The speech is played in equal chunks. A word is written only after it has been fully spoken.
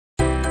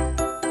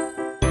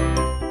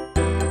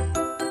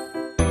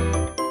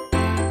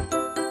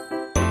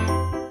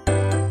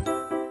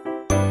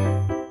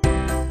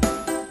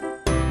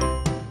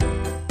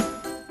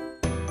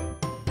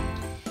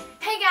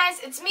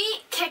it's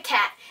me, Kit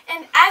Kat,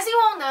 and as you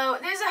all know,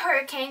 there's a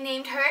hurricane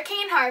named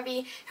Hurricane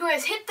Harvey who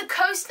has hit the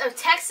coast of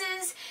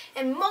Texas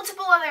and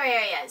multiple other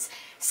areas.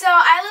 So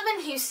I live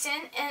in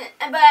Houston,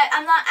 but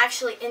I'm not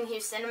actually in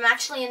Houston, I'm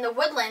actually in the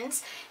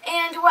Woodlands,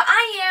 and where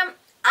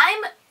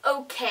I'm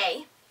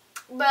okay,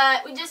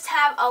 but we just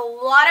have a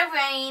lot of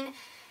rain,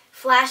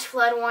 flash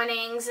flood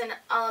warnings, and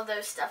all of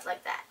those stuff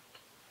like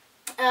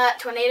that.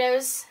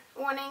 Tornadoes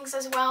warnings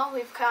as well,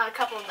 we've got a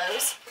couple of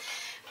those.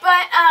 But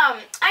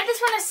I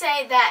just want to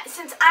say that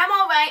since I'm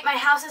alright, my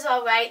house is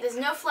alright, there's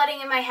no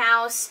flooding in my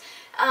house,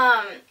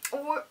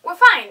 we're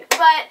fine.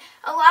 But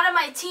a lot of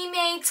my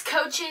teammates,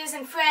 coaches,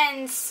 and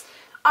friends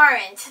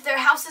aren't. Their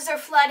houses are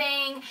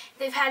flooding,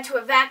 they've had to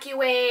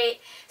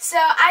evacuate. So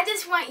I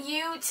just want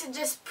you to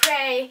just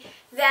pray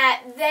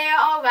that they're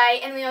alright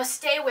and we'll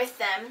stay with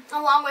them,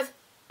 along with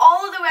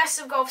all of the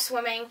rest of Gulf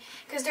Swimming,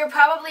 because they're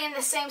probably in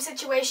the same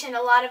situation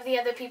a lot of the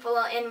other people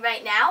are in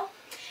right now.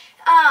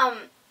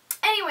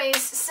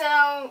 Anyways,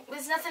 so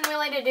there's nothing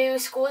really to do.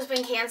 School's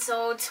been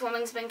canceled,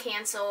 swimming's been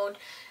canceled.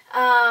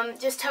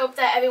 Just hope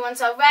that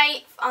everyone's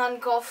alright on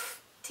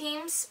Gulf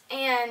teams,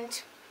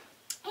 and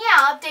yeah,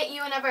 I'll update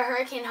you whenever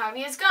Hurricane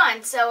Harvey is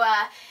gone. So,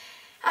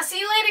 I'll see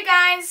you later,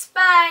 guys.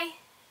 Bye!